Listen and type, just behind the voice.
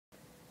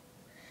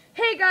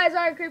Hey guys,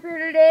 IronCreeper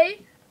here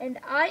today, and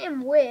I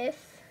am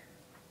with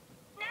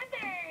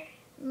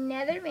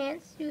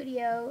Netherman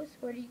Studios.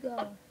 Where do you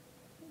go?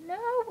 No,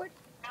 where?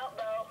 Out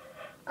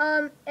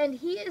though. And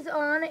he is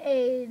on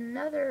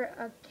another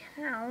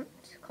account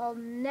called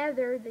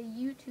Nether, the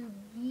YouTube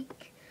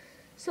Geek.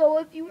 So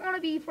if you want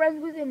to be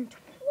friends with him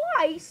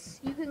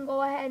twice, you can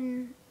go ahead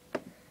and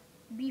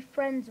be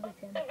friends with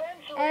him.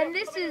 Eventually, And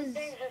this I'm gonna is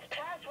change this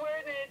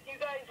password, and if you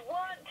guys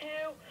want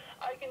to,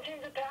 I can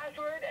change the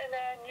password, and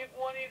then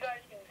one of you guys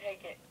can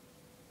take it.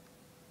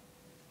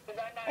 'Cause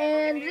I'm not ever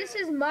and gonna this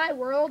use is my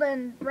world,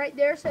 and right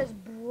there says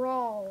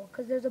Brawl,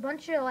 because there's a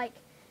bunch of like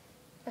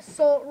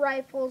assault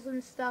rifles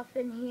and stuff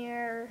in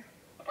here.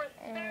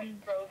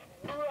 And Bro,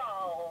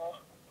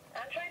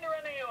 I'm trying to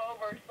run you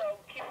over, so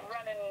keep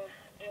running,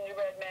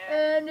 gingerbread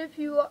man.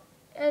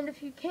 and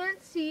if you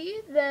can't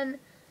see, then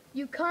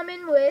you come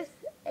in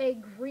with a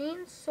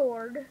green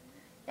sword,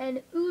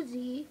 an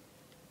Uzi,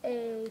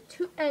 and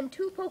two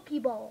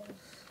Pokeballs.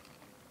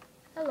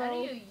 Hello. How do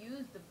you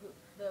use the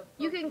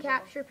You can Pokeball?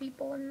 capture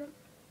people in them.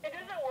 It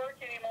doesn't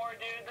work anymore,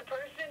 dude. The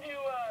person who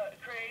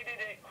created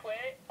it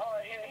quit,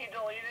 and he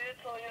deleted it,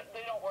 so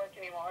they don't work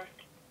anymore.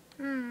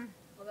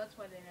 Well, that's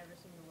why they never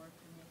seem to work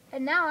for me.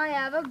 And now I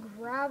have a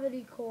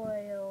gravity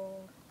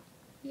coil.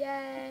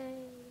 Yay.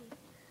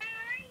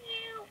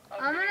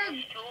 I'm gonna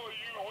destroy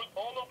you with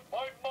all of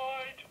my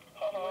might.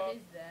 What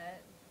is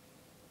that?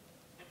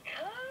 It's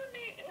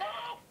coming.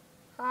 No.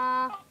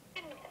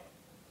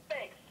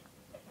 Face.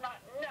 It's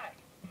not nice.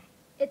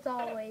 It's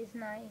always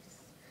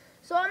nice.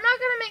 So I'm not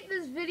going to make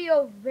this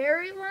video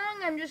very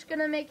long. I'm just going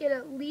to make it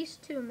at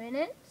least 2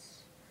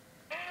 minutes.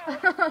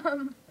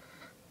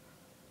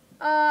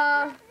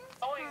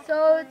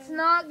 So it's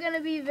not going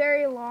to be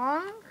very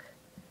long.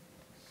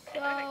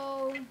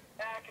 So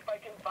Back if I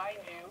can find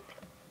you.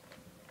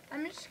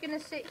 I'm just going to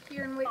sit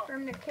here and wait for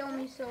him to kill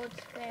me so it's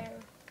fair.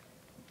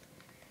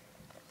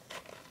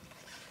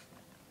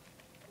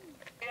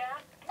 Yeah?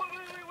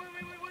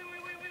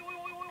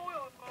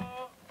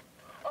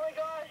 Oh my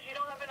gosh, you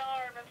don't have an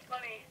arm. That's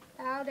funny.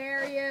 How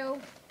dare you?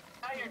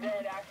 Now you're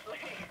dead, actually.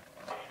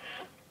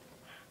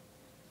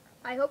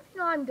 I hope you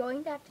know I'm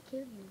going to have to kill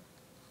you.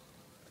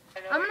 I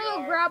know I'm going to you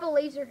go are. grab a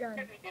laser gun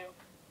Good to you.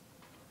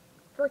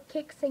 for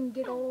kicks and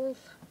giggles.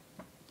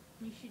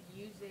 You should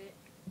use it.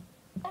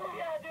 Oh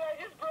yeah, dude, I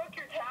just broke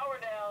your tower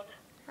down.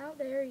 How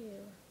dare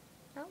you?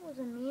 That was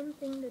a mean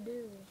thing to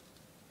do.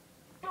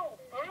 No,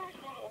 this was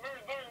a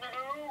weird thing to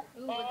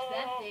do. Ooh, what's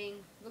that thing?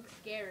 Looks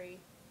scary.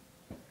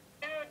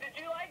 Dude, did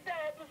you like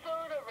that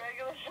episode of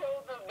Regular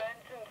Show, the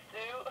Benson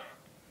suit?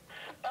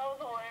 That was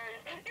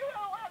hilarious. You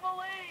don't have a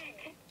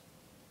leg!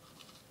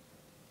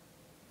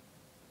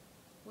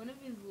 One of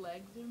his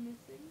legs are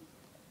missing.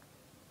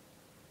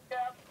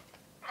 Yep.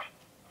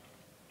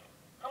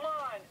 Come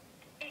on,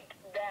 eat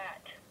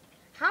that.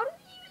 How do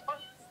you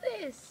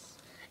use this?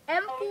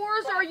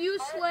 M4s are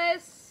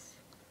useless.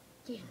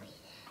 Give me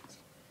that.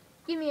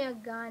 Give me a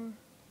gun.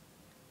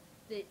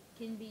 That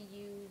can be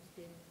used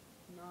and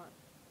not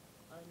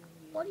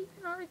unused. What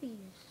even are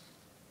these?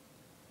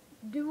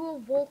 Dual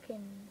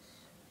Vulcans.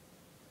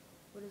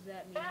 What does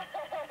that mean?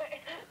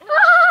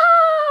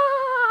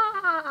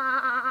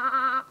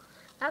 Ah!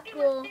 That's Hey,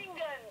 cool. machine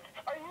guns.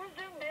 Are you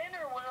zoomed in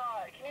or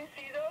not? Can you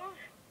see those?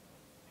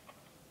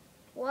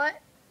 What?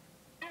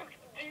 Dude,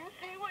 do you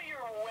see what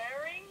you're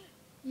wearing?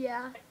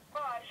 Yeah.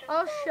 Gosh, it's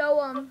I'll so show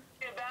them.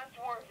 advanced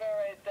warfare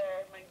right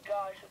there. My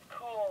gosh, it's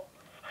cool.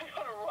 I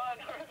gotta run.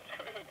 I'm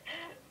screwed.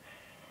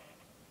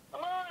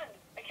 Come on.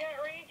 I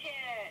can't reach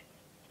it.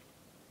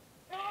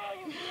 No,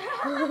 you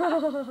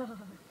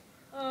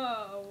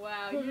Oh,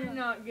 wow. You're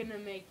not gonna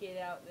make it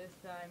out this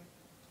time.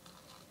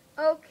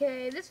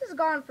 Okay, this has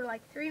gone for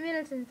like 3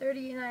 minutes and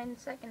 39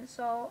 seconds,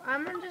 so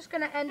I'm just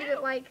gonna end it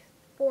at like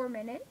 4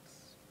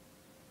 minutes.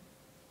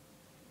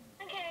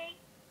 Okay.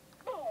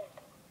 Boom.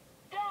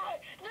 Die.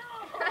 No.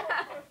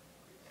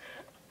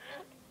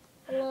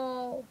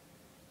 Whoa.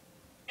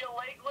 You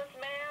legless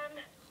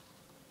man.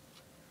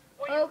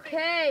 What do you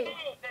Okay.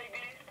 think, baby?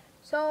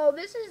 So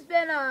this has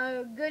been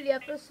a good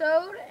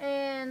episode,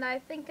 and I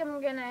think I'm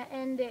gonna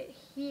end it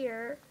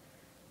here.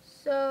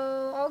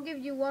 So I'll give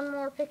you one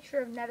more picture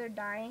of Nether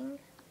dying.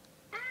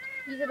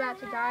 He's about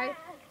to die.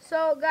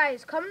 So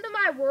guys, come to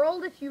my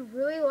world if you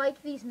really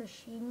like these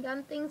machine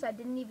gun things I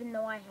didn't even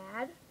know I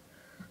had.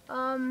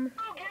 Oh,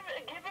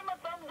 give him a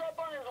thumbs up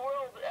on his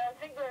world. I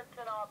think that's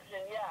an option.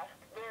 Yeah,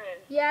 there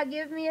is. Yeah,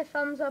 give me a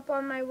thumbs up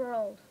on my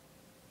world.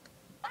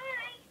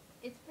 Alright.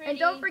 It's pretty. And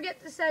don't forget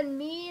to send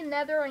me,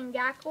 Nether, and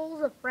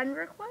Gackles a friend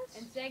request.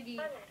 And Seggy.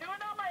 Do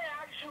it on my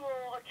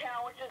actual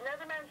account, which is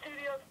Netherman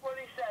Studios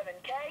 47,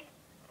 okay?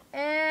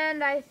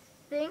 And I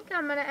think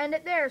I'm going to end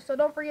it there. So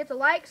don't forget to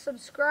like,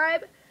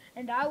 subscribe,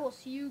 and I will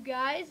see you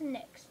guys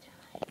next time.